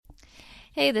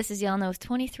Hey, this is Yelena with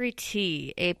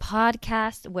 23T, a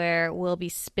podcast where we'll be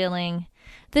spilling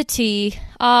the tea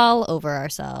all over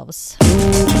ourselves.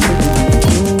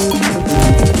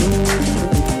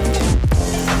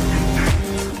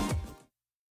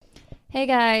 Hey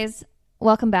guys,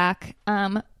 welcome back.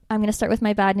 I'm going to start with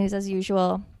my bad news as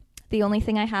usual. The only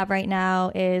thing I have right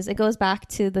now is it goes back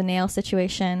to the nail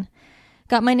situation.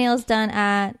 Got my nails done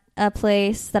at a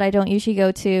place that I don't usually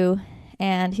go to,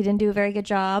 and he didn't do a very good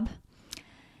job.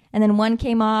 And then one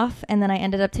came off, and then I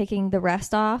ended up taking the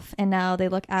rest off, and now they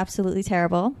look absolutely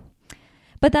terrible.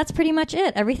 But that's pretty much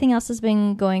it. Everything else has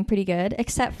been going pretty good,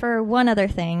 except for one other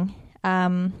thing.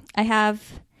 I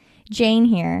have Jane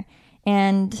here,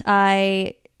 and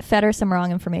I fed her some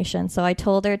wrong information. So I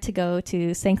told her to go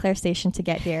to St. Clair Station to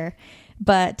get here.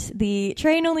 But the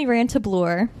train only ran to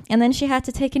Bloor, and then she had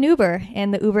to take an Uber,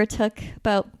 and the Uber took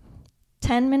about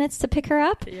 10 minutes to pick her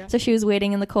up. Yeah. So she was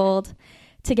waiting in the cold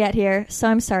to get here. So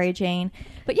I'm sorry, Jane.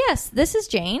 But yes, this is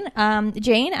Jane.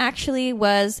 Jane actually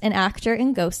was an actor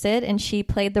in Ghosted, and she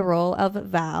played the role of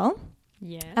Val.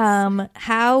 Yes.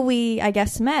 How we, I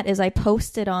guess, met is I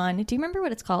posted on, do you remember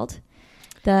what it's called?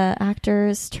 The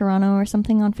Actors Toronto or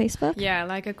something on Facebook? Yeah,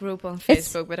 like a group on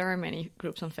Facebook, but there are many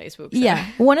groups on Facebook. So. Yeah,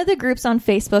 one of the groups on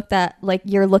Facebook that like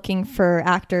you're looking for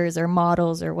actors or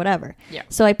models or whatever. Yeah.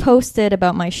 So I posted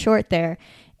about my short there,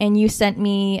 and you sent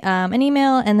me an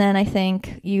email, and then I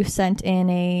think you sent in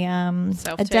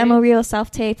a demo reel,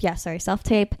 self-tape. Yeah, sorry,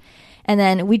 self-tape. And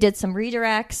then we did some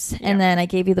redirects, and then I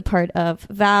gave you the part of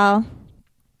Val.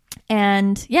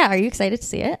 And yeah, are you excited to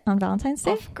see it on Valentine's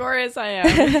Day? Of course I am.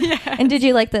 Yes. And did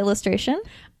you like the illustration?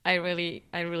 I really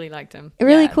liked them.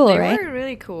 Really cool, right? They were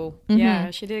really cool. Mm-hmm. Yeah,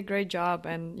 she did a great job,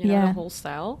 and the whole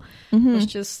style was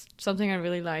just something I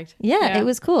really liked. Yeah, it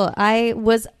was cool. I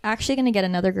was actually going to get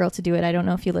another girl to do it. I don't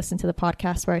know if you listened to the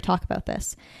podcast where I talk about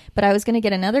this, but I was going to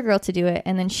get another girl to do it,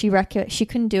 and then she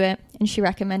couldn't do it, and she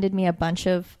recommended me a bunch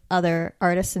of other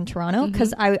artists in Toronto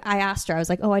because I asked her, I was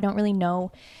like, oh, I don't really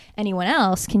know anyone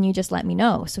else, can you just let me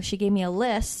know? So she gave me a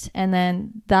list, and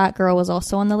then that girl was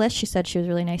also on the list. She said she was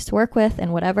really nice to work with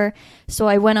and whatever. So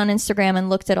I went on Instagram and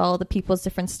looked at all the people's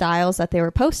different styles that they were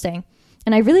posting,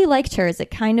 and I really liked hers. It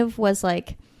kind of was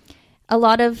like a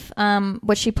lot of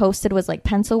what she posted was like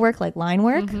pencil work, like line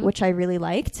work, which I really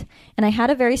liked. And I had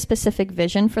a very specific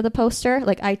vision for the poster.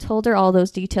 Like I told her all those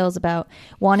details about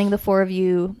wanting the four of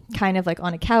you kind of like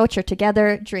on a couch or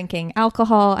together drinking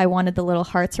alcohol. I wanted the little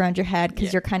hearts around your head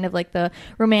because you're kind of like the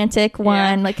romantic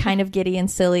one, like kind of giddy and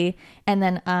silly. And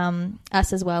then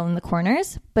us as well in the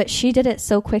corners. But she did it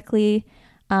so quickly.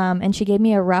 And she gave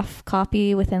me a rough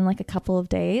copy within like a couple of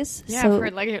days. Yeah, so I've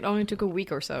heard like it only took a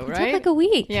week or so, right? It took like a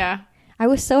week. Yeah. I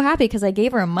was so happy because I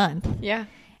gave her a month. Yeah.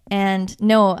 And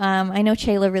no, I know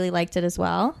Chayla really liked it as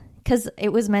well because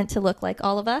it was meant to look like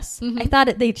all of us. I thought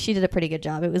she did a pretty good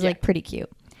job. It was like pretty cute.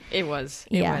 It was.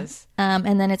 It was.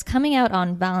 And then it's coming out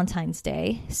on Valentine's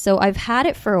Day. So I've had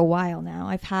it for a while now.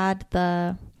 I've had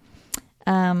the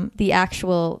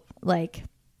actual like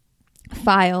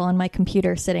file on my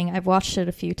computer sitting. I've watched it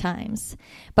a few times,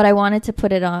 but I wanted to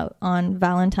put it on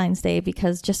Valentine's Day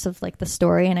because just of like the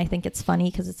story, and I think it's funny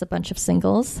because it's a bunch of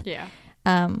singles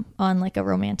on like a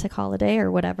romantic holiday or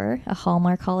whatever, a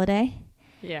Hallmark holiday.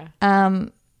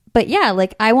 But yeah,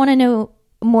 like I want to know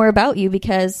more about you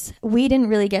because we didn't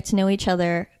really get to know each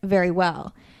other very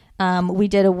well. We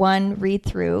did a one read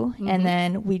through and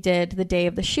then we did the day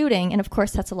of the shooting, and of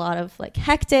course that's a lot of like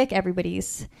hectic.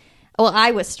 Well,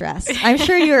 I was stressed. I'm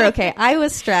sure you were okay. I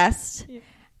was stressed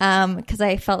because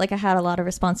I felt like I had a lot of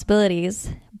responsibilities.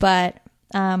 But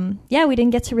yeah, we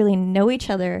didn't get to really know each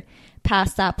other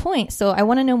past that point. So I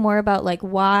want to know more about like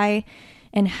why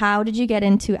and how did you get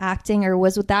into acting, or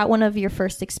was that one of your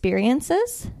first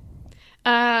experiences?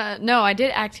 No, I did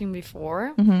acting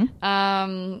before.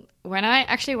 When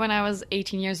I was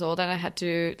 18 years old and I had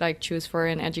to like choose for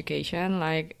an education,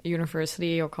 like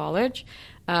university or college,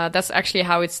 that's actually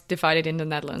how it's divided in the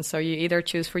Netherlands. So you either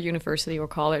choose for university or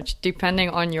college, depending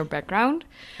on your background.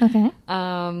 Okay.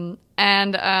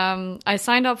 I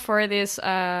signed up for this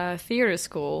theater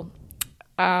school,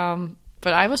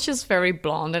 but I was just very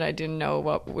blonde and I didn't know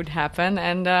what would happen.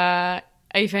 And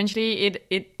eventually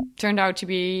it turned out to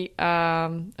be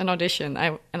an audition,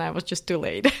 and I was just too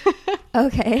late.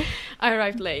 Okay. I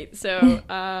arrived late.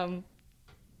 So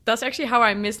that's actually how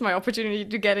I missed my opportunity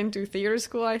to get into theater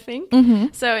school, I think.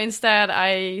 So instead,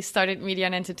 I studied media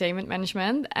and entertainment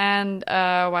management. And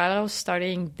while I was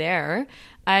studying there,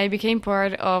 I became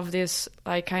part of this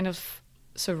like kind of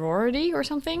sorority or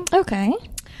something. Okay.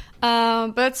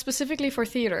 But specifically for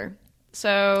theater.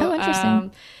 So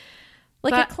interesting.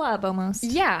 Like a club almost.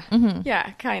 Yeah.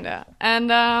 Yeah, kind of.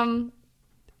 And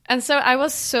And so I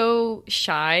was so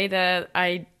shy that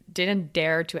I didn't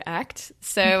dare to act.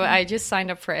 So I just signed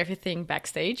up for everything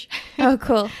backstage. Oh,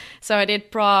 cool. So I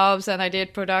did props and I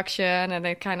did production and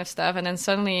that kind of stuff. And then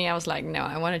suddenly I was like, no,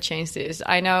 I want to change this.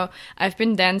 I know I've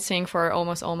been dancing for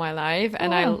almost all my life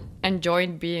and I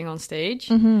enjoyed being on stage.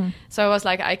 So I was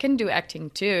like, I can do acting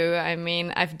too. I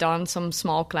mean, I've done some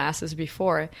small classes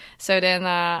before. So then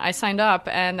I signed up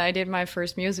and I did my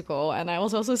first musical and I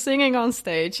was also singing on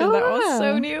stage. And that was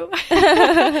so new.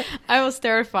 I was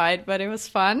terrified, but it was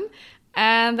fun.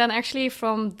 And then actually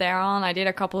from there on, I did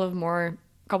a couple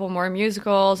more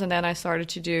musicals, and then I started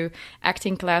to do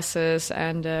acting classes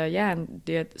and and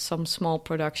did some small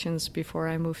productions before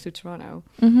I moved to Toronto.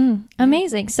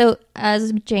 Amazing. So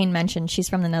as Jane mentioned, she's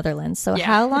from the Netherlands. So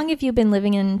how long have you been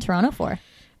living in Toronto for?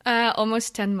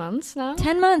 Almost 10 months now.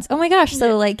 10 months. Oh my gosh.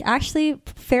 So like actually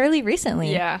fairly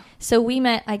recently. Yeah. So we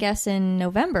met, I guess, in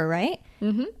November, right?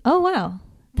 Oh, wow.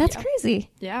 That's crazy.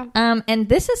 Yeah. And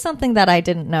this is something that I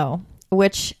didn't know,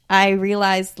 which I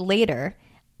realized later.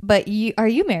 But are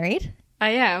you married?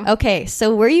 I am. Okay.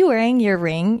 So were you wearing your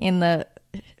ring in the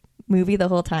movie the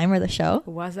whole time or the show?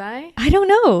 Was I? I don't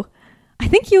know. I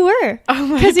think you were. Oh my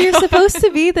God. Because you're supposed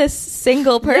to be this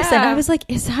single person. Yeah. I was like,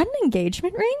 is that an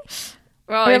engagement ring?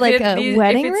 Well, Or if like it- a these-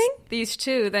 wedding if it's ring? These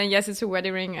two, then yes, it's a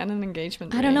wedding ring and an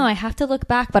engagement ring. I don't know. I have to look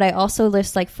back, but I also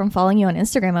just like from following you on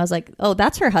Instagram, I was like, oh,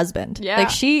 that's her husband. Yeah. Like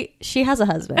she has a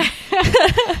husband.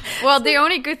 Well, the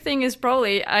only good thing is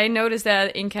probably I noticed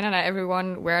that in Canada,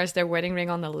 everyone wears their wedding ring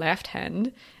on the left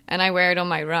hand, and I wear it on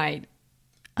my right.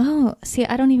 Oh, see,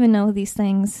 I don't even know these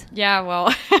things. Yeah,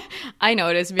 well, I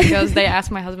noticed because they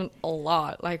ask my husband a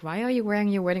lot, like, why are you wearing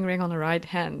your wedding ring on the right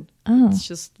hand? Oh. It's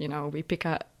just, we pick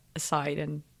a side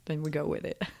and then we go with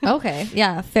it. Okay.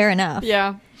 Yeah, fair enough.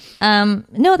 Yeah.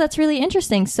 No, that's really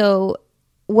interesting. So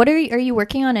what are you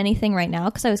working on anything right now?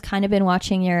 Because I was kind of been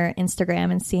watching your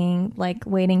Instagram and seeing like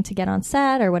waiting to get on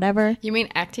set or whatever. You mean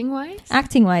acting wise?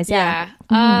 Acting wise, yeah.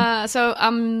 So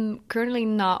I'm currently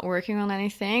not working on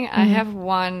anything. I have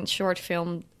one short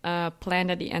film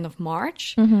planned at the end of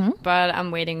March, but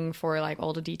I'm waiting for like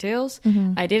all the details.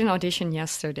 I did an audition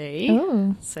yesterday,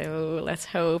 so let's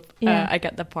hope I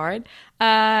get the part.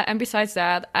 And besides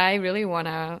that, I really want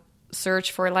to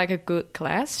search for like a good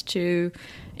class to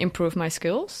improve my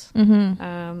skills.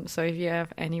 So if you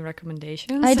have any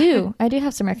recommendations. I do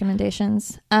have some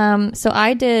recommendations. So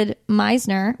I did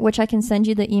Meisner, which I can send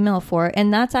you the email for,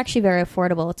 and that's actually very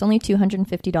affordable. It's only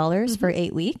 $250 for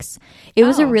 8 weeks. It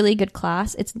was a really good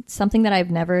class. It's something that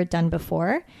I've never done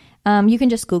before. You can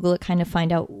just Google it, kind of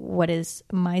find out what is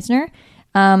Meisner.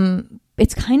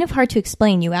 It's kind of hard to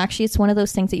explain. It's one of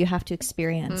those things that you have to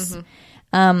experience.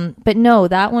 But no,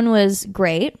 that one was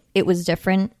great. It was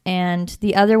different. And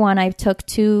the other one, I took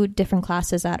 2 different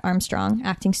classes at Armstrong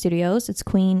Acting Studios. It's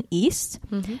Queen East.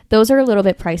 Those are a little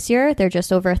bit pricier. They're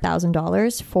just over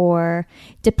 $1,000 for,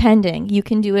 depending. You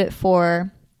can do it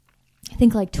for, I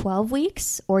think like 12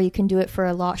 weeks, or you can do it for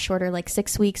a lot shorter, like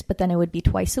 6 weeks, but then it would be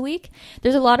twice a week.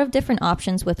 There's a lot of different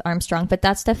options with Armstrong, but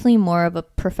that's definitely more of a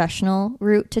professional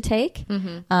route to take.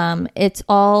 It's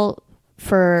all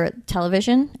for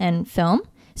television and film.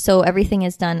 So everything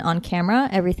is done on camera.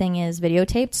 Everything is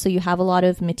videotaped. So you have a lot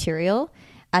of material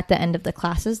at the end of the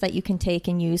classes that you can take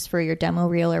and use for your demo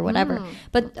reel or whatever.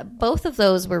 But both of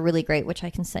those were really great, which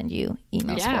I can send you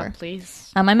emails for. Yeah,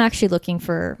 please. I'm actually looking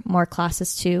for more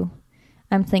classes too.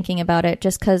 I'm thinking about it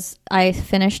just because I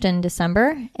finished in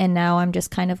December and now I'm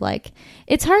just kind of like,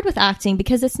 it's hard with acting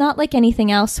because it's not like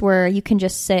anything else where you can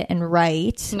just sit and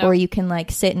write or you can like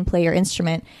sit and play your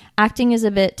instrument. Acting is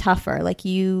a bit tougher. Like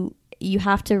you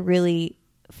have to really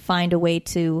find a way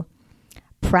to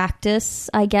practice,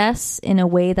 I guess, in a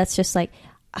way that's just like,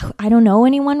 I don't know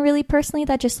anyone really personally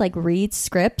that just like reads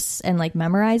scripts and like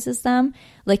memorizes them.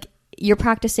 Like you're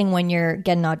practicing when you're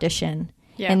getting an audition.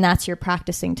 Yeah. And that's your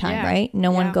practicing time, right?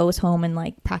 No one goes home and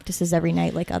like practices every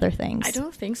night like other things. I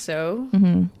don't think so.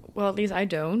 Well, at least I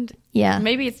don't. Yeah.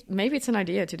 Maybe it's an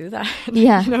idea to do that.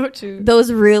 Yeah.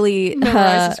 Those really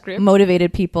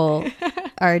motivated people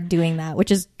are doing that, which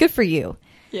is good for you.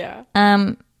 Yeah.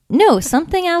 No,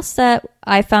 something else that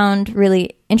I found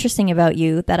really interesting about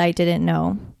you that I didn't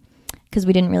know, because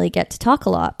we didn't really get to talk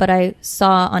a lot, but I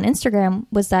saw on Instagram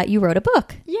was that you wrote a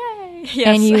book. Yay! Yes.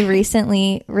 And you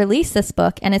recently released this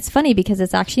book, and it's funny because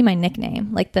it's actually my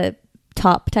nickname, like the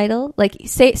top title. Like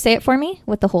say it for me,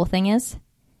 what the whole thing is.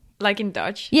 Like in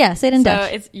Dutch? Yeah, say it in Dutch.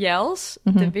 So it's Jels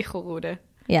de Wichelrode.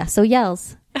 Yeah, so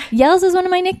Jels. Jels is one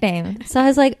of my nicknames. So I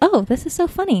was like, oh, this is so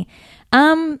funny.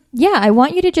 Yeah, I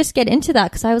want you to just get into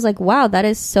that because I was like, wow, that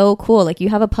is so cool. Like you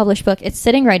have a published book. It's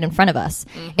sitting right in front of us.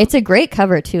 It's a great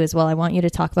cover too as well. I want you to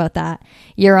talk about that.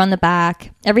 You're on the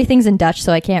back. Everything's in Dutch,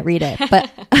 so I can't read it.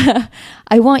 But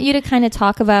I want you to kind of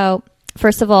talk about,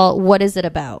 first of all, what is it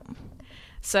about?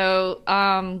 So,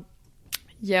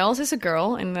 Jels is a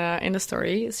girl in the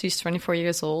story. She's 24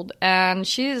 years old, and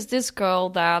she is this girl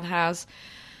that has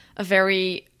a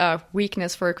very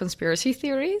weakness for conspiracy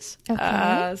theories.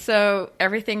 Okay. So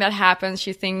everything that happens,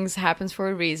 she thinks happens for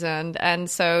a reason, and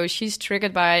so she's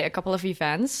triggered by a couple of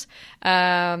events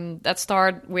that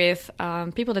start with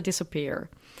people that disappear,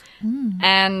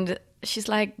 and she's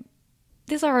like,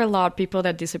 these are a lot of people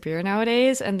that disappear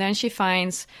nowadays. And then she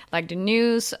finds like the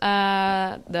news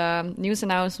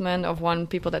announcement of one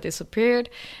people that disappeared.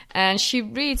 And she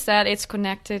reads that it's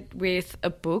connected with a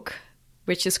book,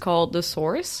 which is called The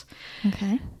Source.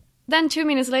 Okay. Then 2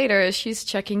 minutes later, she's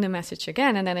checking the message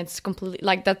again. And then it's completely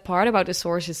like that part about the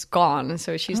source is gone.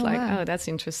 So she's wow. oh, that's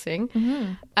interesting.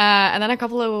 And then a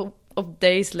couple of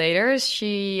days later,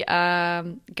 she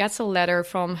gets a letter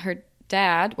from her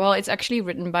dad. Well, it's actually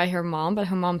written by her mom, but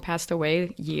her mom passed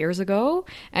away years ago,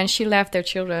 and she left her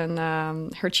children,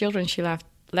 she left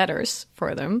letters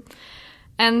for them.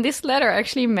 And this letter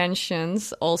actually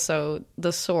mentions also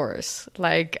the source,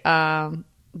 like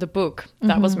the book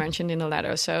that was mentioned in the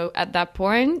letter. So at that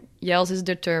point, Jels is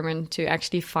determined to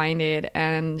actually find it,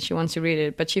 and she wants to read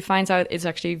it. But she finds out it's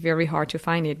actually very hard to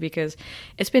find it because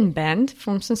it's been banned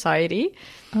from society.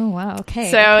 Oh, wow.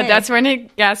 Okay. So that's when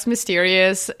it gets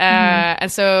mysterious.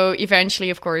 And so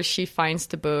eventually, of course, she finds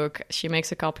the book. She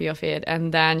makes a copy of it.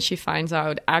 And then she finds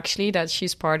out actually that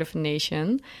she's part of a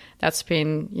nation that's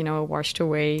been, washed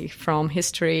away from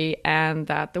history, and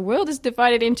that the world is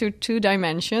divided into 2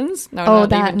 dimensions. No,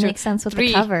 that makes sense with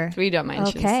the cover. 3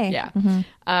 dimensions. Okay. Yeah.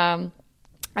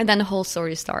 And then the whole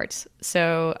story starts.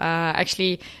 So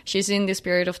actually, she's in this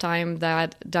period of time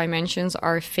that dimensions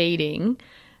are fading.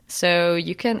 So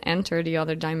you can enter the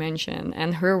other dimension,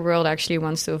 and her world actually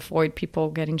wants to avoid people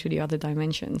getting to the other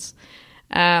dimensions.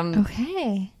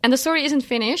 Okay. And the story isn't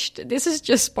finished. This is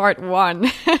just part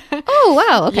 1. Oh,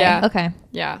 wow. Okay. Yeah. Okay.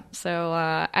 Yeah. So,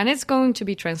 and it's going to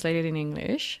be translated in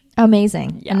English.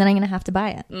 Amazing. Yeah. And then I'm going to have to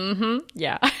buy it.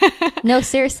 Yeah. No,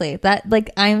 seriously.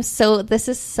 This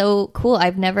is so cool.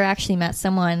 I've never actually met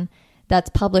someone that's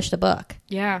published a book.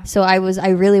 Yeah. So I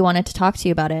really wanted to talk to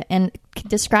you about it and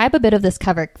describe a bit of this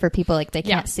cover for people like they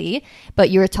can't see, but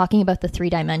you were talking about the 3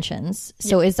 dimensions.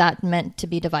 So is that meant to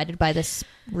be divided by this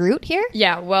root here?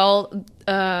 Yeah. Well,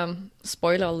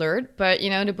 spoiler alert, but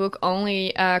the book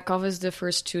only covers the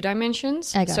first 2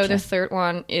 dimensions. I gotcha. So the third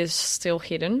one is still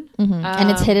hidden.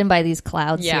 And it's hidden by these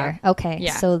clouds here. Okay.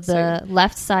 Yeah. So the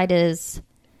left side is...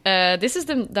 this is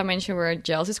the dimension where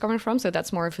Jels is coming from, so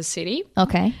that's more of a city.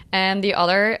 Okay. And the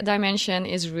other dimension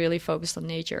is really focused on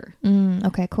nature.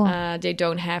 Okay, cool. They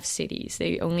don't have cities.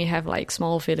 They only have like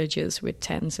small villages with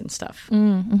tents and stuff.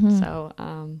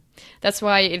 So that's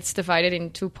why it's divided in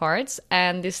 2 parts.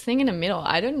 And this thing in the middle,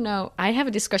 I don't know. I have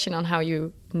a discussion on how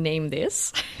you name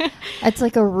this. It's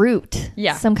like a root.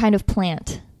 Yeah. Some kind of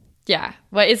plant. Yeah.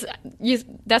 Well,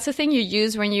 that's the thing you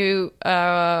use when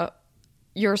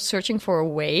you're searching for a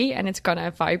way and it's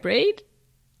gonna vibrate.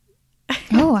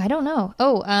 Oh, I don't know.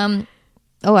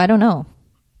 I don't know.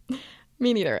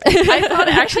 Me neither. I thought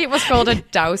actually it was called a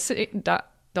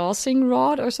dowsing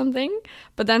rod or something,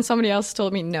 but then somebody else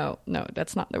told me no,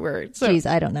 that's not the word. So, Jeez,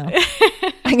 I don't know.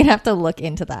 I'm gonna have to look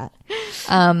into that.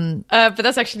 but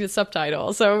that's actually the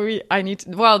subtitle. So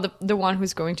the one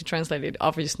who's going to translate it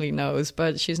obviously knows,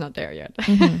 but she's not there yet.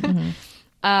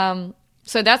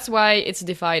 So that's why it's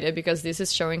divided, because this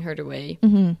is showing her the way.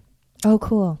 Oh,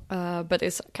 cool. But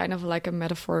it's kind of like a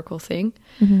metaphorical thing.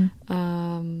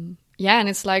 And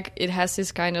it's like it has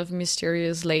this kind of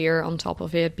mysterious layer on top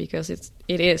of it because it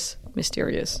is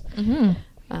mysterious.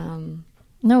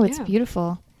 No, it's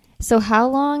beautiful. So how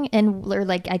long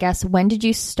I guess when did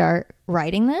you start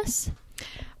writing this?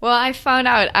 Well, I found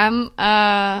out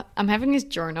I'm having this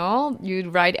journal. You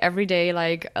write every day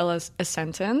like a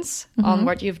sentence on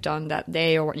what you've done that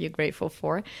day or what you're grateful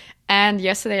for. And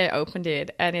yesterday I opened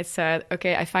it and it said,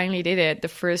 okay, I finally did it. The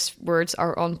first words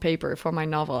are on paper for my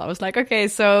novel. I was like, okay,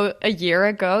 so a year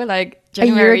ago, like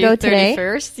January 31st.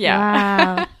 Today?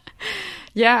 Yeah. Wow.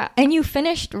 Yeah. And you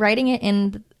finished writing it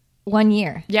in 1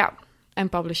 year. Yeah. And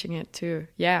publishing it too.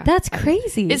 Yeah. That's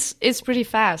crazy. It's pretty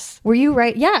fast. Were you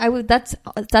Yeah, I would. That's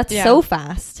so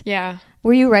fast. Yeah.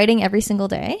 Were you writing every single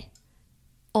day?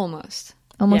 Almost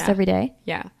every day?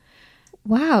 Yeah.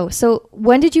 Wow. So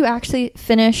when did you actually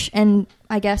finish? And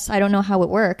I guess I don't know how it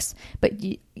works, but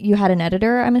you had an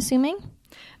editor, I'm assuming?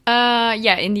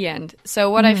 Yeah, in the end. So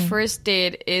what I first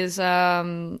did is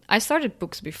I started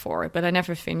books before, but I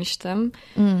never finished them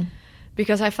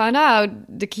because I found out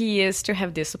the key is to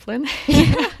have discipline.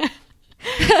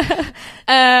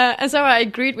 And so I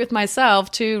agreed with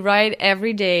myself to write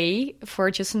every day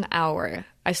for just an hour.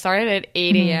 I started at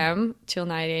 8 a.m. till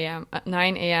 9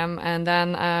 a.m. And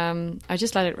then I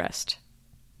just let it rest.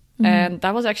 And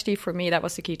that was actually, for me, that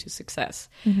was the key to success.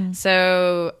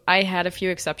 So I had a few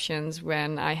exceptions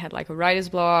when I had like a writer's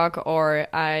block, or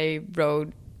I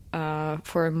wrote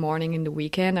for a morning in the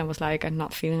weekend. I was like, I'm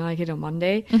not feeling like it on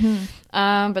Monday.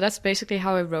 But that's basically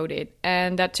how I wrote it.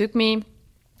 And that took me,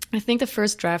 I think the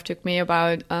first draft took me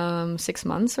about 6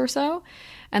 months or so.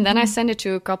 And then I sent it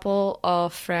to a couple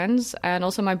of friends and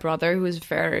also my brother, who is a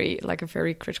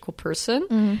very critical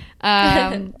person,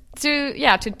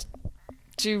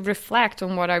 to reflect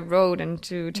on what I wrote and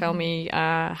to tell me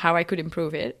how I could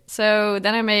improve it. So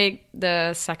then I made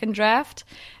the second draft,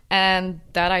 and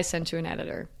that I sent to an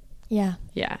editor. Yeah.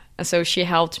 Yeah. And so she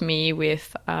helped me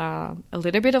with a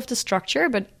little bit of the structure,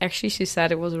 but actually she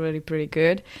said it was really pretty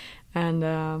good.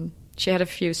 And she had a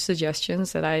few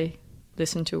suggestions that I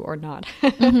listened to or not.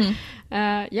 And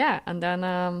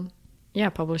then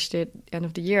published it end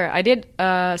of the year. I did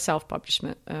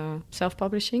self-publishing.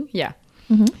 Yeah.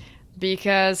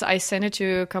 Because I sent it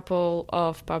to a couple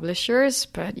of publishers,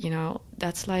 but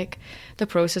that's like, the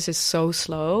process is so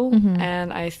slow.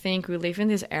 And I think we live in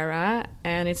this era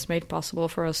and it's made possible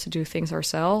for us to do things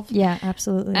ourselves. Yeah,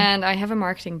 absolutely. And I have a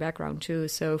marketing background too.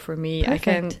 So for me, perfect.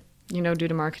 I can, do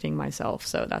the marketing myself.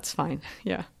 So that's fine.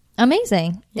 Yeah.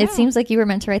 Amazing. Yeah. It seems like you were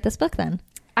meant to write this book then.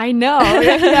 I know.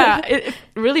 Yeah. It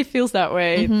really feels that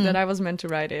way that I was meant to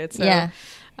write it. So, yeah.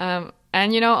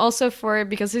 And also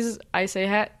because this is, I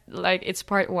say like it's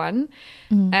part 1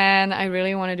 and I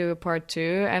really want to do a part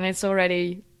 2, and it's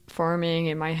already forming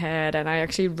in my head. And I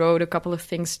actually wrote a couple of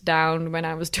things down when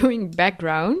I was doing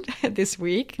background this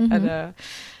week at a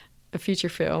feature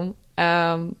film.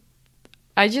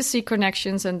 I just see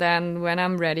connections, and then when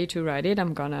I'm ready to write it,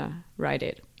 I'm gonna write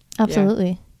it.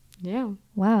 Absolutely. Yeah.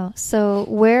 Wow. So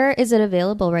where is it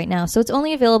available right now? So it's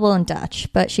only available in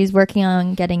Dutch, but she's working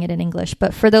on getting it in English.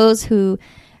 But for those who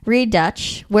read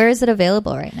Dutch, where is it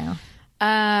available right now?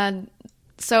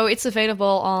 So it's available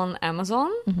on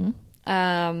Amazon.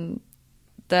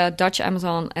 The Dutch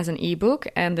Amazon as an ebook,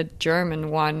 and the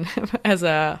German one as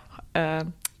a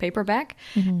paperback.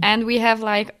 And we have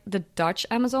like the Dutch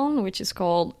Amazon, which is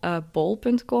called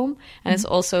bol.com, and it's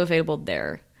also available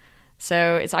there.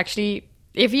 So it's actually,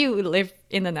 if you live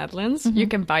in the Netherlands, you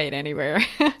can buy it anywhere.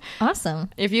 Awesome.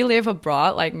 If you live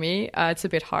abroad like me, it's a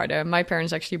bit harder. My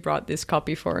parents actually brought this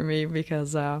copy for me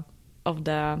because of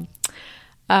the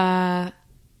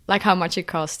like how much it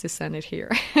costs to send it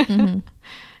here.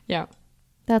 Yeah.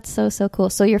 That's so cool.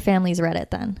 So your family's read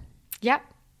it then? Yeah.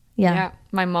 Yeah.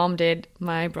 My mom did,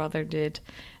 my brother did,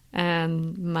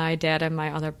 and my dad and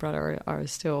my other brother are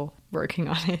still working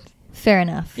on it. Fair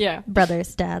enough. Yeah.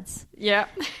 Brothers, dads. Yeah.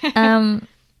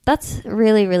 That's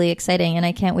really, really exciting, and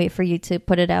I can't wait for you to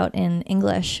put it out in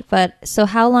English. But so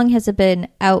how long has it been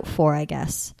out for, I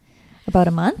guess? About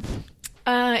a month?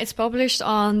 It's published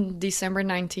on December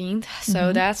 19th,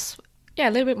 so that's, a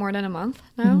little bit more than a month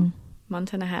now.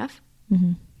 Month and a half.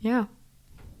 Yeah.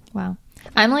 Wow.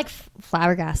 I'm like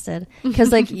flabbergasted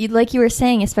because like you were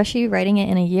saying, especially writing it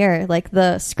in a year, like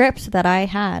the script that I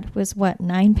had was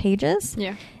 9 pages?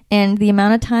 Yeah. And the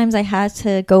amount of times I had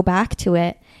to go back to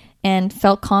it and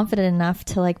felt confident enough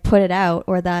to like put it out,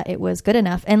 or that it was good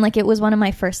enough. And like, it was one of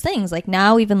my first things. Like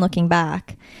now, even looking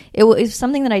back, it was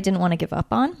something that I didn't want to give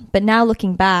up on. But now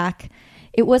looking back,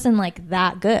 it wasn't like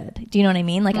that good. Do you know what I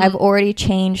mean? Like I've already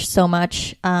changed so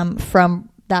much from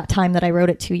that time that I wrote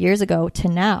it 2 years ago to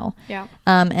now. Yeah.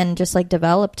 And just like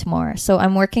developed more. So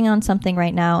I'm working on something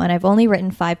right now, and I've only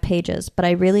written 5 pages, but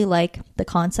I really like the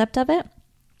concept of it.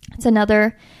 It's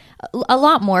a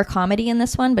lot more comedy in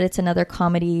this one, but it's another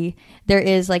comedy. There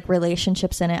is like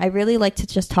relationships in it. I really like to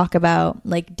just talk about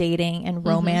like dating and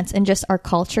romance and just our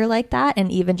culture like that,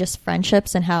 and even just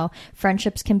friendships and how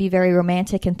friendships can be very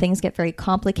romantic and things get very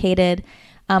complicated.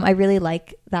 I really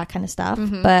like that kind of stuff,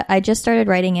 but I just started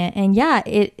writing it, and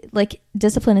it like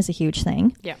discipline is a huge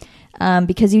thing. Yeah.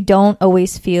 Because you don't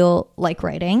always feel like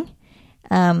writing,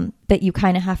 but you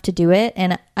kind of have to do it.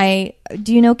 And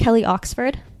do you know Kelly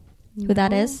Oxford? Who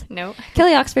that is? No.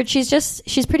 Kelly Oxford, she's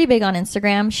pretty big on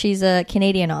Instagram. She's a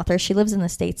Canadian author. She lives in the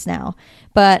States now.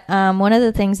 But one of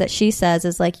the things that she says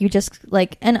is like, you just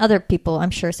like, and other people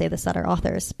I'm sure say this that are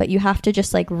authors, but you have to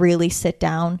just like really sit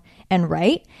down and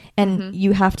write, and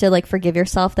you have to like forgive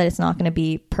yourself that it's not going to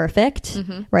be perfect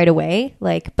right away.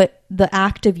 Like, but the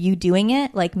act of you doing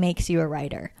it like makes you a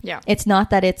writer. Yeah. It's not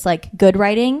that it's like good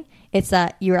writing. It's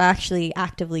that you're actually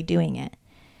actively doing it.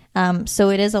 So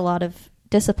it is a lot of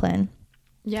discipline.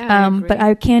 Yeah. But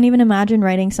I can't even imagine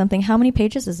writing something. How many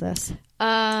pages is this?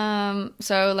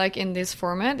 So like in this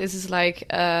format, this is like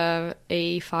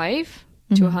A5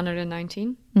 to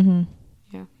 119.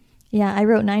 Yeah. Yeah, I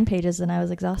wrote 9 pages and I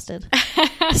was exhausted.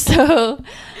 So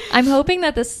I'm hoping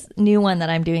that this new one that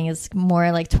I'm doing is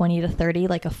more like 20 to 30,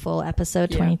 like a full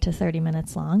episode, 20 to 30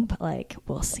 minutes long. But like,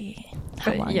 we'll see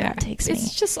how long that takes me.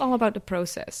 It's just all about the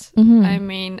process. I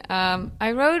mean,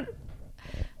 I wrote,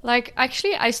 like,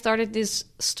 actually, I started this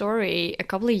story a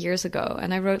couple of years ago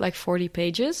and I wrote like 40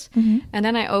 pages. And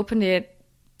then I opened it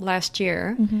last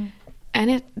year. And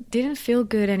it didn't feel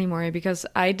good anymore because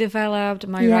I developed,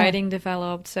 my writing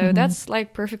developed. So that's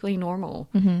like perfectly normal.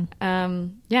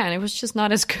 And it was just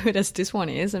not as good as this one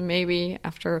is. And maybe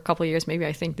after a couple of years, maybe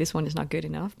I think this one is not good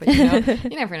enough. But you know,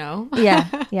 you never know.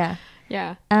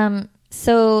 Yeah.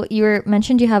 So you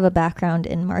mentioned you have a background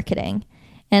in marketing.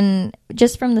 And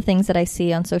just from the things that I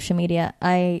see on social media,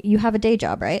 you have a day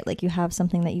job, right? Like you have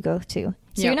something that you go to.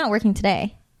 So you're not working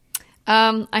today.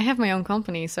 I have my own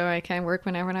company, so I can work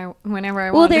whenever I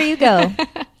want. Well, there you go.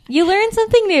 You learned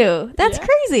something new. That's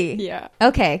crazy. Yeah.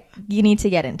 Okay, you need to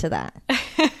get into that.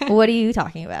 What are you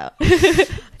talking about?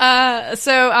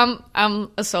 So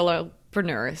I'm a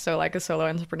solopreneur, so like a solo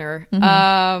entrepreneur.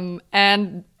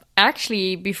 And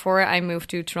actually, before I moved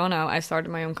to Toronto, I started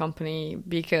my own company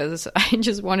because I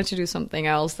just wanted to do something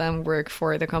else than work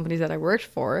for the companies that I worked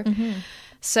for.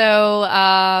 So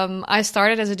I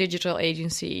started as a digital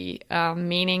agency,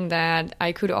 meaning that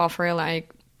I could offer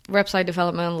like website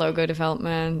development, logo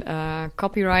development,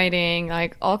 copywriting,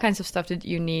 like all kinds of stuff that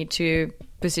you need to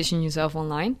position yourself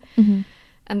online.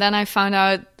 And then I found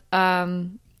out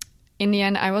in the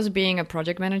end I was being a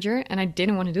project manager and I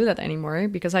didn't want to do that anymore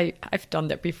because I've done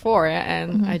that before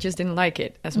and I just didn't like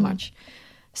it as much.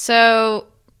 So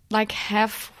like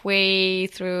halfway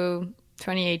through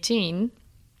 2018,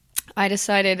 I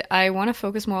decided I want to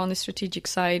focus more on the strategic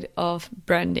side of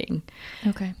branding.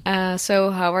 Okay.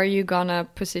 So how are you gonna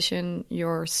position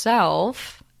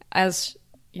yourself as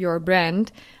your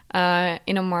brand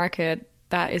in a market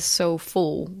that is so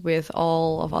full with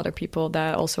all of other people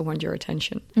that also want your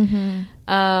attention?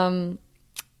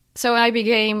 So I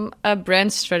became a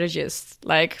brand strategist.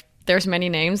 Like there's many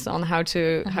names on how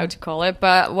to call it,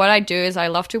 but what I do is I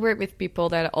love to work with people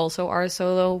that also are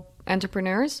solo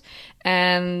entrepreneurs,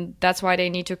 and that's why they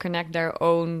need to connect their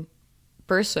own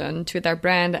person to their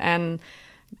brand and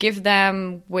give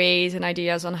them ways and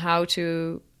ideas on how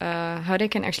they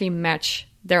can actually match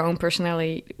their own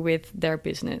personality with their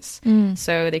business,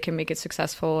 so they can make it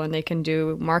successful and they can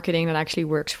do marketing that actually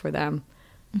works for them.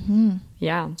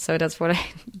 So that's what I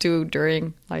do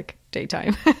during like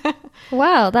daytime.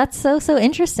 Wow, that's so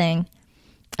interesting.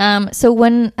 So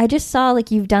when I just saw like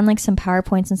you've done like some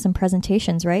PowerPoints and some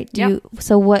presentations, right?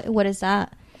 So what is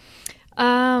that?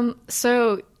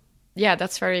 So yeah,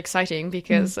 that's very exciting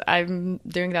because I'm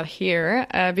doing that here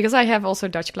because I have also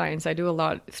Dutch clients. I do a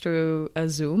lot through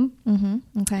Zoom.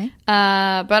 Okay.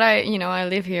 But I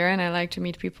live here and I like to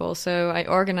meet people. So I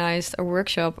organized a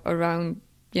workshop around,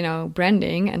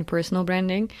 branding and personal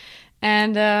branding.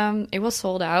 And it was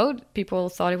sold out. People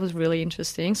thought it was really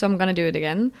interesting. So I'm going to do it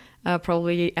again,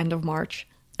 probably end of March.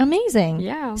 Amazing.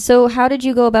 Yeah. So how did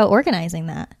you go about organizing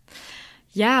that?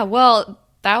 Yeah, well,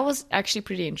 that was actually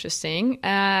pretty interesting.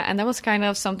 And that was kind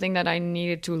of something that I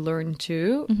needed to learn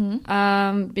too.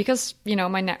 Because,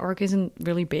 my network isn't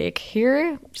really big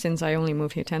here since I only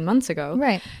moved here 10 months ago.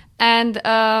 Right. And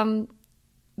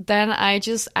then I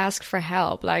just asked for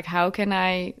help. Like, how can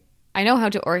I know how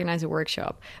to organize a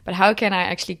workshop, but how can I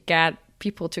actually get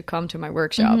people to come to my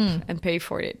workshop and pay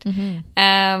for it?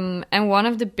 And one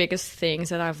of the biggest things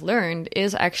that I've learned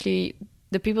is actually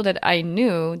the people that I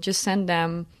knew, just send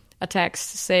them a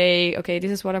text, say, okay,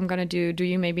 this is what I'm going to do. Do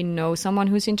you maybe know someone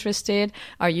who's interested?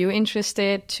 Are you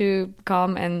interested to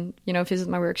come and, visit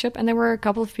my workshop? And there were a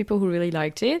couple of people who really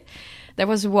liked it. There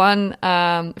was one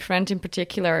friend in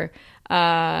particular.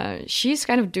 She's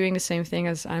kind of doing the same thing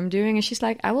as I'm doing. And she's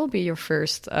like, I will be your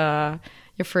first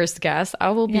guest.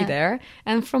 I will be there.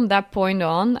 And from that point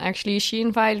on, actually, she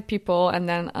invited people. And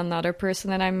then another person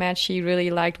that I met, she really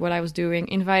liked what I was doing,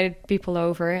 invited people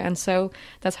over. And so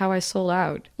that's how I sold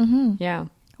out. Yeah.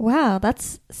 Wow,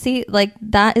 that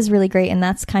is really great. And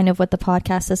that's kind of what the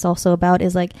podcast is also about,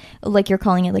 is like you're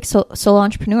calling it like solo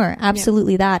entrepreneur.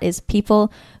 Absolutely. That is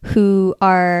people who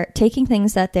are taking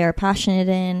things that they're passionate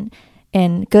in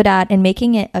and good at and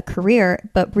making it a career,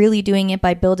 but really doing it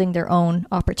by building their own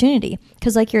opportunity.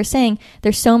 Because like you're saying,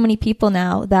 there's so many people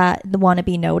now that want to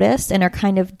be noticed and are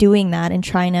kind of doing that and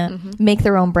trying to make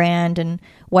their own brand and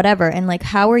whatever. And like,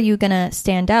 how are you going to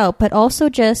stand out? But also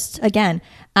just, again,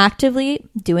 actively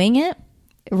doing it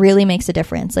really makes a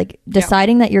difference. Like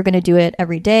deciding that you're going to do it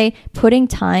every day, putting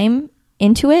time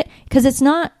into it, because it's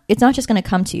not just going to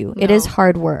come to you. No. It is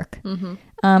hard work.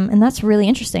 And that's really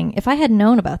interesting. If I had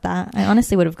known about that, I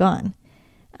honestly would have gone.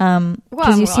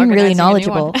 Because you seem really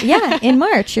knowledgeable. Yeah, in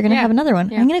March, you're going to have another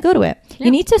one. I'm going to go to it.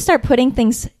 You need to start putting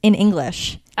things in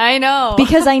English. I know.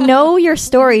 Because I know your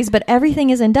stories, but everything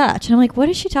is in Dutch. And I'm like, what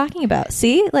is she talking about?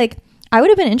 See? Like, I would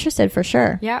have been interested for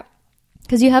sure. Yeah.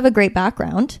 Because you have a great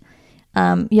background.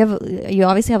 You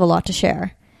obviously have a lot to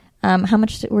share. How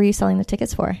much were you selling the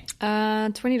tickets for?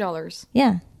 $20.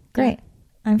 Yeah, great. Yeah.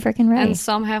 I'm freaking ready. And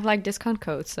some have like discount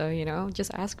codes, so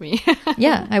just ask me.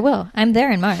 Yeah, I will. I'm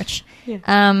there in March.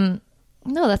 Yeah.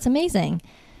 No, that's amazing.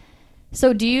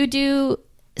 So you do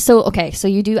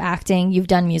acting, you've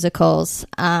done musicals,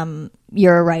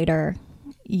 you're a writer,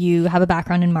 you have a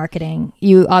background in marketing,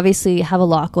 you obviously have a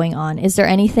lot going on. Is there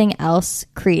anything else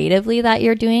creatively that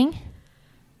you're doing?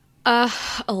 A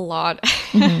lot.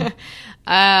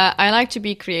 I like to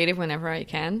be creative whenever I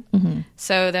can.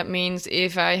 So that means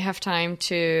if I have time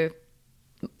to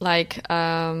like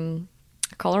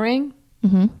coloring,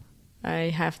 I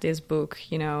have this book,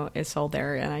 it's all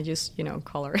there and I just,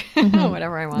 color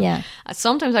whatever I want. Yeah.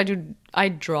 Sometimes I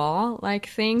draw like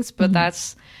things, but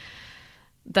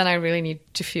then I really need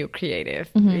to feel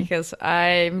creative because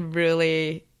I'm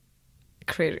really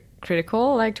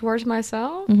critical like towards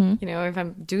myself. If I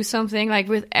do something like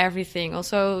with everything,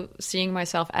 also seeing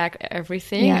myself act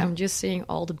everything, I'm just seeing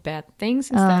all the bad things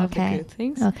instead of the good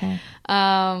things.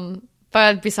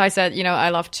 But besides that, I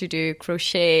love to do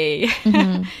crochet,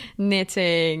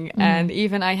 knitting, and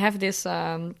even I have this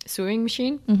sewing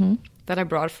machine that I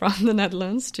brought from the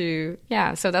Netherlands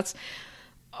so that's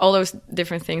all those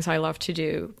different things I love to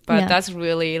do, but that's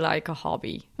really like a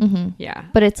hobby. Yeah.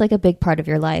 But it's like a big part of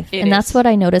your life. That's what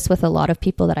I notice with a lot of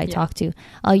people that I talk to.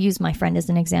 I'll use my friend as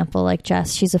an example, like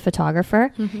Jess, she's a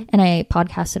photographer and I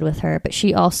podcasted with her, but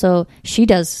she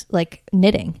does like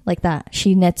knitting like that.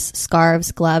 She knits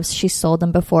scarves, gloves. She's sold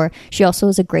them before. She also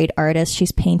is a great artist.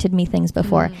 She's painted me things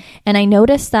before. And I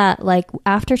noticed that like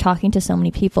after talking to so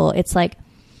many people, it's like,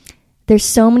 there's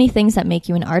so many things that make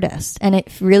you an artist, and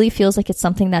it really feels like it's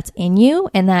something that's in you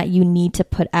and that you need to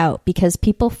put out, because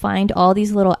people find all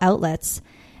these little outlets.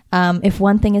 If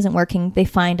one thing isn't working, they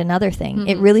find another thing.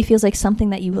 It really feels like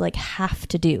something that you like have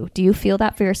to do. Do you feel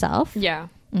that for yourself? Yeah,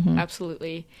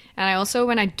 absolutely. And I also,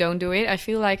 when I don't do it, I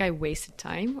feel like I wasted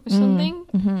time or something.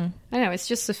 I don't know, it's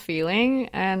just a feeling.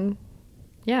 And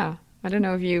I don't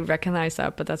know if you recognize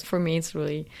that, but that's for me, it's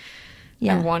really,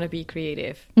 I want to be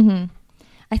creative.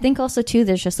 I think also too,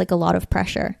 there's just like a lot of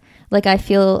pressure. Like I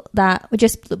feel that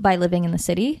just by living in the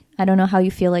city, I don't know how you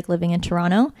feel like living in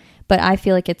Toronto, but I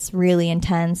feel like it's really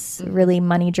intense, really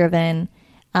money driven,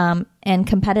 and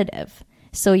competitive.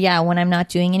 So when I'm not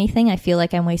doing anything, I feel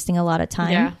like I'm wasting a lot of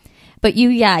time. Yeah. But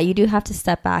you do have to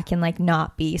step back and like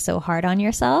not be so hard on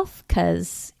yourself,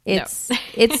 because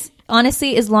it's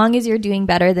honestly, as long as you're doing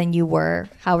better than you were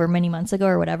however many months ago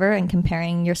or whatever, and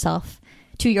comparing yourself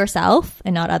to yourself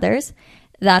and not others,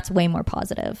 that's way more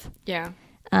positive. Yeah.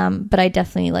 But I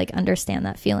definitely like understand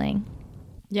that feeling.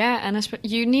 Yeah. And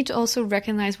you need to also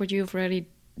recognize what you've already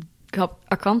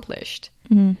accomplished.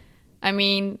 I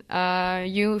mean,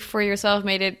 you for yourself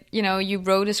made it, you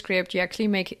wrote a script, you actually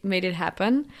made it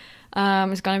happen.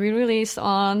 It's going to be released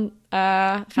on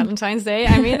Valentine's Day.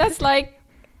 I mean,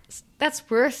 that's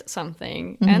worth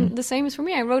something. And the same is for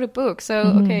me. I wrote a book. So,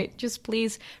 okay, just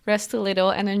please rest a little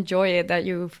and enjoy it that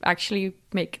you've actually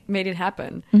made it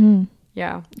happen.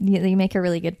 Yeah. You make a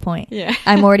really good point. Yeah.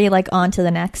 I'm already like on to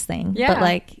the next thing. Yeah. But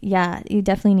like, you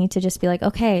definitely need to just be like,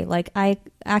 okay, like I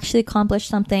actually accomplished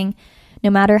something, no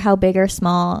matter how big or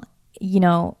small,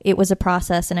 it was a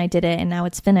process and I did it and now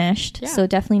it's finished. Yeah. So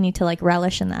definitely need to like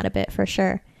relish in that a bit for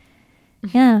sure.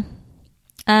 Yeah.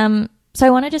 So I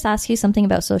want to just ask you something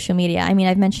about social media. I mean,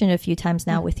 I've mentioned it a few times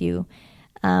now with you,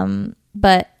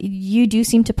 but you do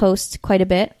seem to post quite a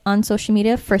bit on social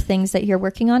media for things that you're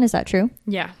working on. Is that true?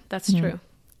 Yeah, that's true.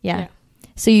 Yeah.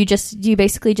 So you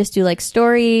basically just do like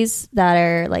stories that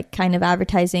are like kind of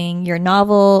advertising your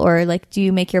novel, or like do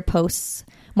you make your posts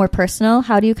more personal?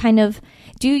 How do you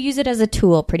do you use it as a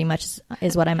tool pretty much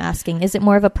is what I'm asking. Is it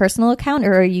more of a personal account,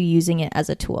 or are you using it as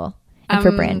a tool?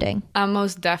 for branding? I'm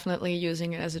most definitely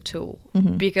using it as a tool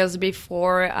because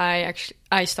before I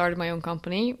started my own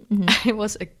company, I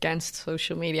was against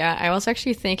social media. I was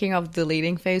actually thinking of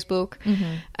deleting Facebook,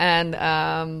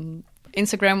 and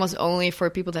Instagram was only for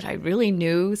people that I really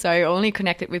knew. So I only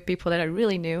connected with people that I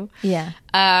really knew. Yeah.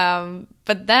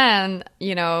 But then,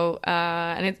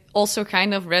 and it also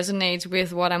kind of resonates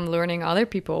with what I'm learning other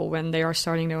people when they are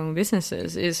starting their own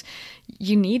businesses is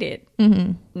you need it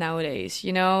nowadays.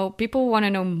 People want to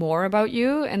know more about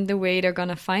you, and the way they're going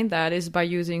to find that is by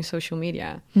using social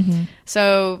media.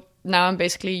 So now I'm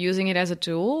basically using it as a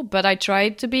tool, but I try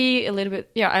to be a little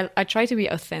bit, I try to be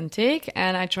authentic,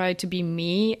 and I try to be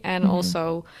me, and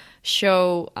also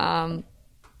show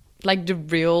like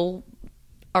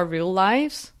our real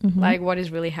lives, like what is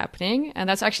really happening. And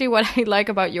that's actually what I like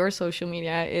about your social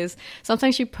media is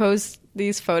sometimes you post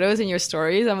these photos in your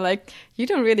stories. I'm like, you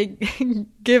don't really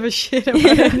give a shit about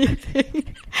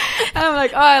anything. And I'm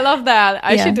like, oh, I love that.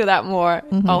 I should do that more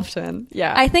often.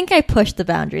 Yeah. I think I push the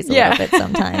boundaries a little bit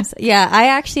sometimes.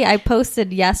 I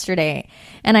posted yesterday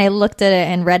and I looked at it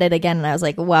and read it again and I was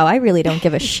like, wow, I really don't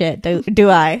give a shit. Do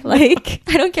I? Like,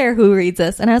 I don't care who reads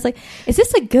this. And I was like, is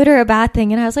this a good or a bad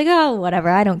thing? And I was like, oh, whatever.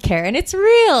 I don't care. And it's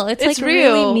real. It's like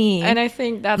real. Really me. And I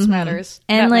think that matters.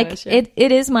 And that like, matters, yeah.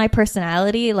 it is my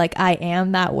personality. Like I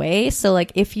am that way. So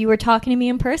like if you were talking to me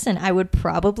in person, I would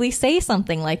probably say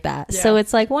something like that. Yeah. So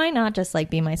it's like, why not just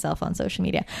like be myself on social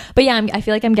media? But yeah, I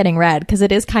feel like I'm getting red because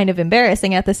it is kind of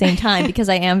embarrassing at the same time because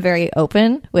I am very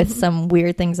open with some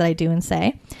weird things that I do and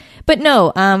say. But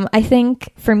no, I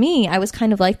think for me, I was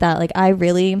kind of like that. Like I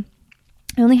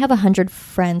only have 100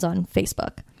 friends on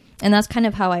Facebook. And that's kind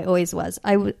of how I always was.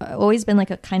 I've always been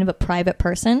like a kind of a private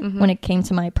person when it came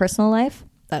to my personal life.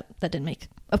 That didn't make...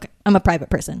 Okay, I'm a private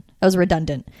person. I was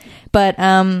redundant. But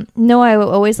no, I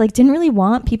always like didn't really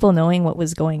want people knowing what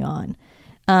was going on.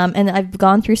 And I've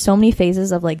gone through so many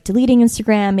phases of like deleting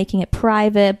Instagram, making it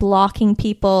private, blocking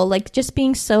people, like just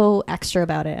being so extra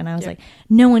about it. And I was like,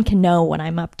 no one can know what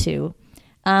I'm up to.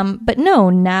 But no,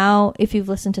 now if you've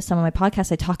listened to some of my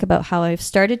podcasts, I talk about how I've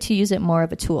started to use it more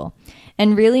of a tool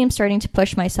and really am starting to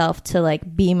push myself to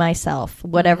like be myself,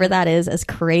 whatever that is, as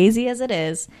crazy as it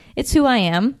is. It's who I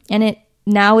am. And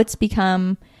now it's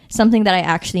become something that I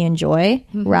actually enjoy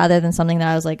rather than something that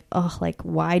I was like, oh, like,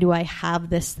 why do I have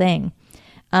this thing?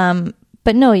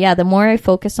 But no, yeah, the more I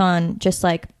focus on just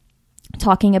like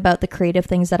talking about the creative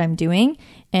things that I'm doing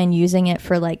and using it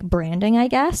for like branding, I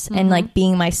guess, and like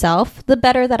being myself, the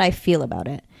better that I feel about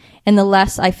it. And the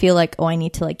less I feel like, oh, I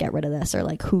need to like get rid of this or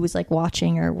like who's like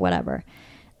watching or whatever.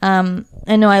 And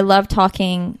no, I love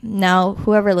talking now.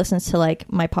 Whoever listens to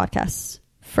like my podcasts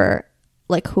for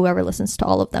like whoever listens to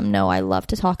all of them know I love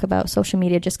to talk about social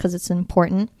media just because it's an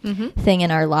important thing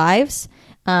in our lives.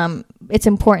 It's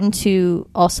important to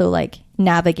also like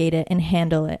navigate it and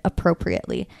handle it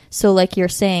appropriately. So like you're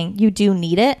saying, you do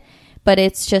need it, but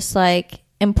it's just like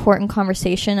important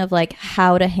conversation of like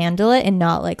how to handle it and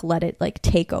not like let it like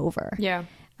take over. Yeah.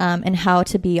 And how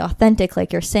to be authentic,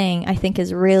 like you're saying, I think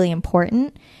is really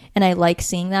important. And I like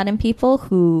seeing that in people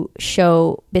who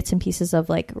show bits and pieces of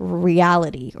like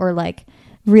reality or like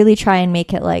really try and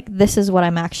make it like, this is what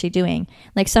I'm actually doing.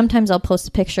 Like sometimes I'll post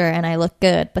a picture and I look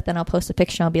good, but then I'll post a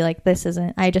picture and I'll be like, this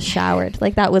isn't, I just showered.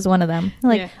 Like that was one of them.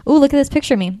 Like, oh, look at this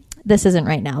picture of me. This isn't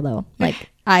right now though. Like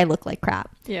I look like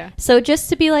crap. Yeah. So just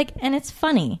to be like, and it's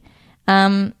funny.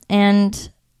 And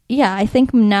yeah, I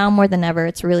think now more than ever,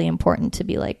 it's really important to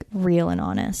be like real and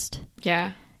honest.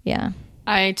 Yeah. Yeah.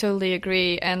 I totally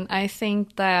agree. And I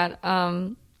think that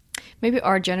maybe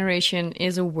our generation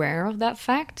is aware of that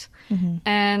fact.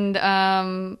 And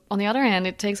on the other hand,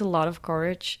 it takes a lot of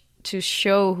courage to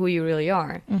show who you really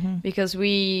are because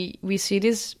we see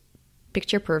this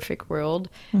picture perfect world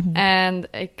and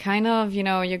it kind of,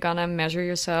 you're gonna measure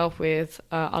yourself with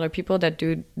other people that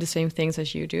do the same things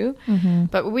as you do.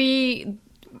 But we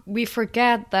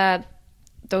forget that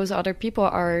those other people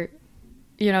are,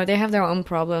 they have their own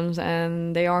problems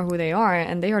and they are who they are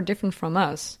and they are different from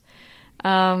us.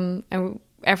 And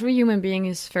every human being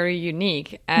is very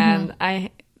unique. And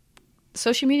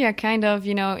social media kind of,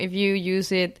 if you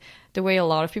use it the way a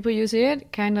lot of people use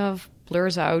it, kind of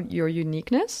blurs out your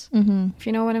uniqueness, if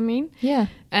you know what I mean. Yeah.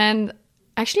 And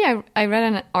actually, I read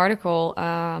an article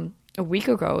a week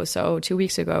ago, so 2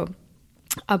 weeks ago,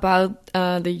 about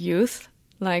the youth,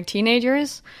 like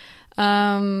teenagers,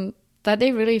 that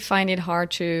they really find it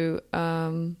hard to...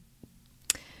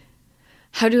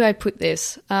 how do I put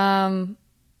this?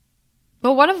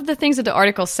 Well, one of the things that the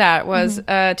article said was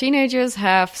teenagers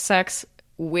have sex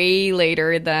way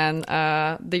later than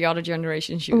the other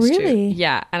generations used to. Really?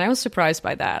 Yeah, and I was surprised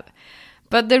by that.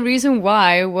 But the reason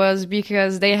why was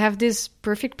because they have this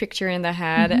perfect picture in their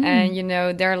head, and you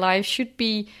know, their life should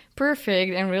be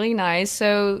perfect and really nice.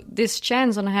 So this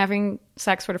chance on having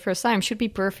sex for the first time should be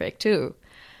perfect too,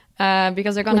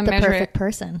 because they're gonna measure the perfect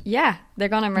person. Yeah, they're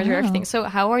gonna measure everything. So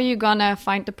how are you gonna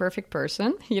find the perfect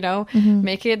person? You know,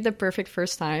 make it the perfect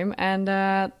first time,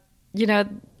 and you know,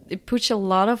 it puts a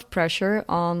lot of pressure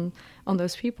on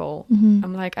those people.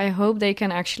 I'm like, I hope they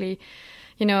can actually,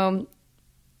 you know,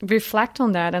 reflect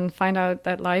on that and find out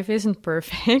that life isn't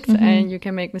perfect and you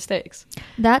can make mistakes.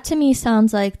 That to me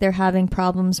sounds like they're having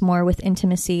problems more with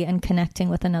intimacy and connecting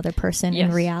with another person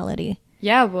in reality.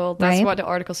 Yeah, well, that's what the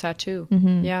article said too.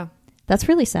 Yeah. That's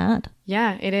really sad.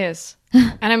 Yeah, it is.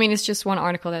 And I mean, it's just one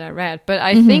article that I read, but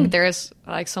I think there's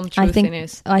like some truth in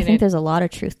it. I think there's a lot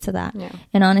of truth to that. Yeah.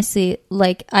 And honestly,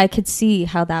 like I could see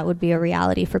how that would be a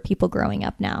reality for people growing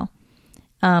up now.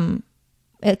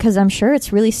 Because I'm sure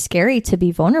it's really scary to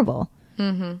be vulnerable.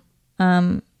 And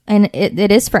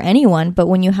it is for anyone, but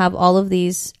when you have all of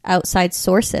these outside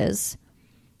sources,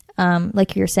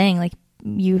 like you're saying, like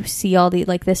you see all the,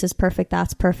 like, this is perfect,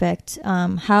 that's perfect.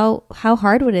 How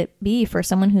hard would it be for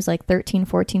someone who's like 13,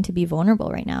 14 to be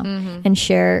vulnerable right now and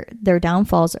share their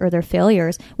downfalls or their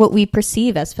failures, what we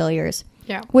perceive as failures,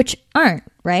 which aren't,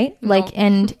 right? No. Like,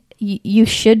 and you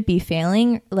should be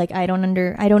failing. Like, I don't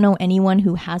know anyone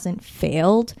who hasn't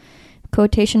failed,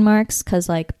 quotation marks, because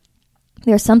like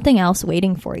there's something else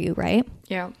waiting for you, right?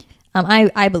 Yeah.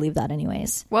 I believe that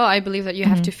anyways. Well, I believe that you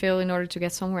have to fail in order to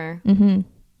get somewhere.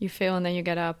 You fail and then you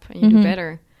get up and you do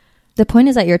better. The point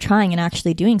is that you're trying and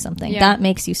actually doing something. That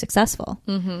makes you successful,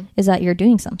 is that you're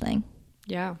doing something.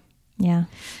 Yeah. Yeah.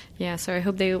 Yeah, so I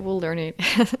hope they will learn it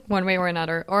one way or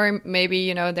another. Or maybe,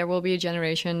 you know, there will be a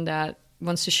generation that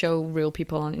wants to show real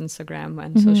people on Instagram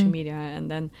and social media, and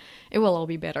then it will all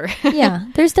be better. Yeah,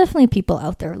 there's definitely people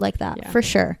out there like that, for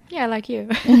sure. Yeah, like you.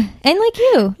 And like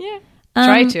you. Yeah.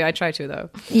 I try to though.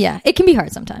 Yeah, it can be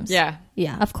hard sometimes. Yeah.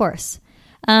 Yeah, of course.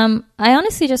 I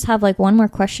honestly just have like one more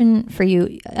question for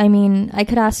you. I mean, I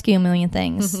could ask you a million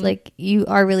things. Like, you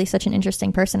are really such an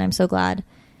interesting person. I'm so glad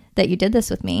that you did this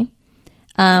with me.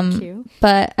 Thank you.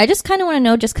 But I just kind of want to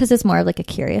know, just because it's more of like a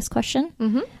curious question.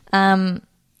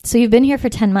 So you've been here for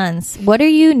 10 months. What are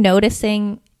you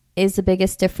noticing is the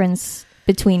biggest difference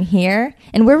between here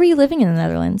and where were you living in the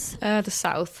Netherlands? The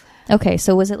south. Okay,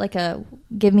 so was it like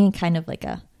give me kind of like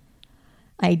a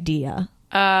idea.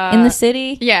 In the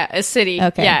city? Yeah, a city.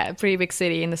 Okay. Yeah, a pretty big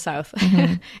city in the south.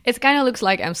 It kind of looks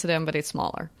like Amsterdam, but it's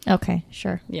smaller. Okay,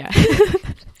 sure. Yeah.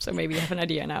 So maybe you have an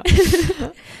idea now.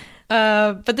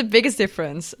 But the biggest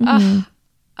difference...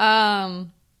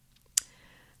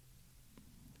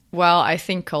 well, I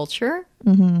think culture.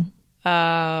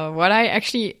 What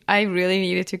I really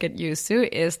needed to get used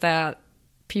to is that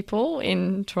people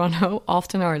in Toronto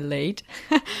often are late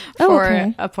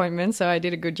for appointments. So I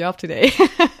did a good job today.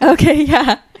 Okay,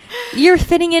 yeah. You're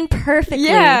fitting in perfectly.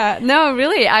 Yeah, no,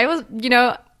 really. I was, you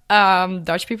know,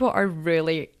 Dutch people are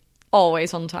really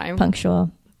always on time.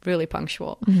 Punctual. Really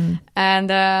punctual. And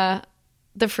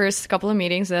the first couple of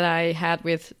meetings that I had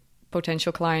with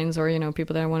potential clients or, you know,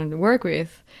 people that I wanted to work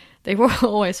with, they were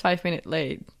always 5 minutes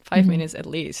late, 5 minutes at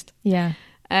least. Yeah.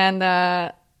 And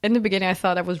in the beginning, I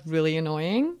thought that was really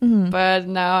annoying, but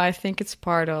now I think it's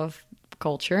part of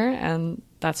culture and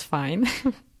that's fine.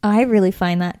 I really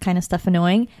find that kind of stuff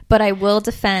annoying, but I will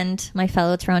defend my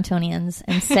fellow Torontonians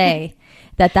and say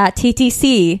that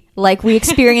TTC, like we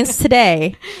experienced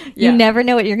today, you never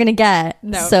know what you're going to get.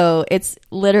 No. So it's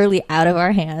literally out of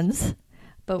our hands,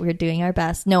 but we're doing our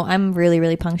best. No, I'm really,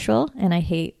 really punctual and I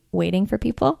hate waiting for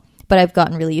people, but I've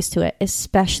gotten really used to it,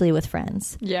 especially with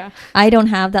friends. Yeah. I don't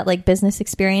have that like business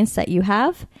experience that you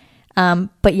have.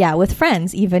 But yeah, with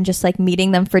friends, even just like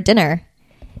meeting them for dinner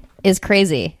is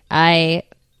crazy. I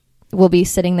will be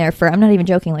sitting there for, I'm not even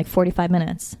joking, like 45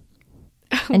 minutes.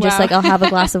 And just like, I'll have a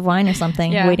glass of wine or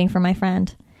something waiting for my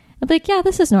friend. I'll be like, yeah,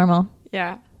 this is normal.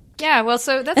 Yeah. Yeah. Well,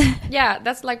 so that's,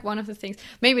 that's like one of the things.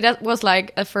 Maybe that was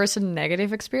like at first a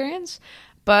negative experience.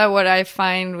 But what I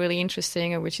find really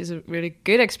interesting, and which is a really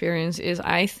good experience, is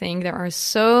I think there are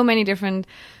so many different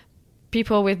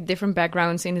people with different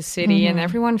backgrounds in the city and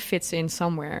everyone fits in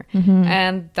somewhere.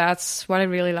 And that's what I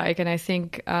really like. And I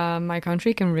think my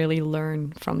country can really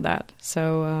learn from that.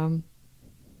 So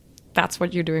that's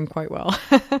what you're doing quite well.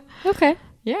 Okay.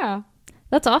 Yeah.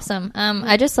 That's awesome.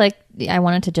 I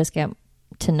wanted to just get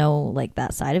to know like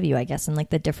that side of you, I guess, and like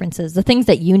the differences, the things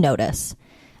that you notice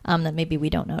that maybe we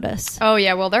don't notice. Oh,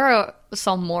 yeah. Well, there are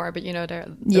some more, but, you know,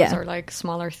 those are like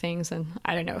smaller things. And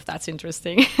I don't know if that's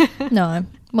interesting. No,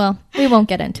 well, we won't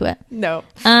get into it. No.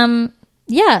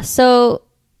 Yeah. So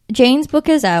Jane's book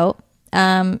is out.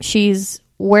 She's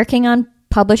working on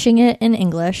publishing it in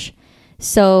English.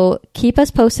 So keep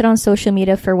us posted on social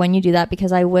media for when you do that,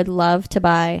 because I would love to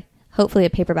buy, hopefully, a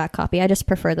paperback copy. I just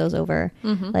prefer those over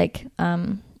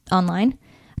online.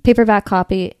 Paperback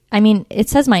copy. I mean, it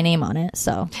says my name on it,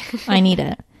 so I need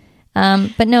it.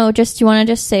 But no, do you want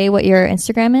to just say what your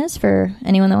Instagram is for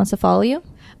anyone that wants to follow you?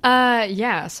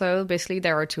 Yeah, so basically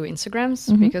there are 2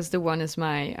 Instagrams, because the one is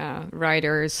my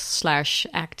writers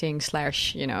 / acting /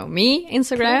 me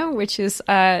Instagram, cool. Which is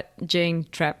Jane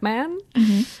Trapman.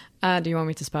 Do you want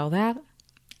me to spell that?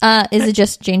 Is it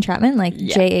just Jane Trapman, like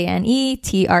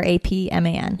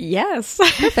JaneTrapman? Yes.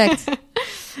 Perfect.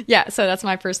 Yeah, so that's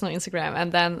my personal Instagram.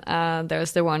 And then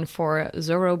there's the one for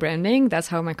Zorro Branding. That's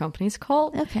how my company is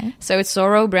called. Okay. So it's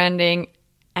Zorro Branding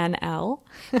NL.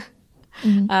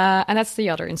 And that's the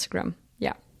other Instagram,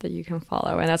 that you can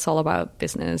follow. And that's all about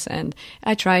business. And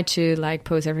I try to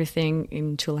post everything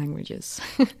in 2 languages.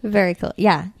 Very cool.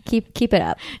 Yeah, keep it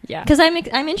up. Yeah, because I'm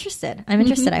interested.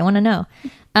 I want to know.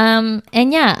 And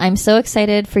yeah, I'm so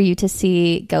excited for you to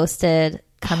see Ghosted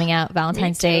coming out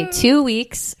Valentine's Day, 2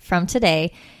 weeks from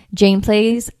today. Jane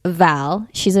plays Val.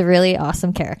 She's a really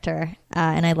awesome character,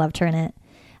 and I loved her in it.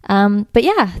 But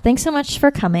yeah, thanks so much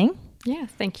for coming. Yeah,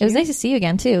 thank you. It was nice to see you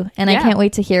again, too. And I can't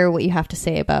wait to hear what you have to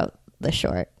say about the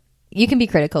short. You can be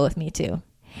critical with me, too.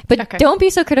 But don't be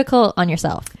so critical on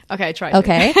yourself. Okay, try.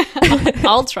 Okay?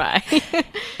 I'll try.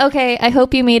 Okay, I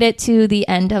hope you made it to the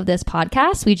end of this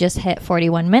podcast. We just hit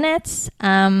 41 minutes.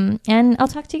 And I'll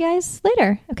talk to you guys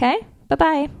later, okay?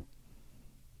 Bye-bye.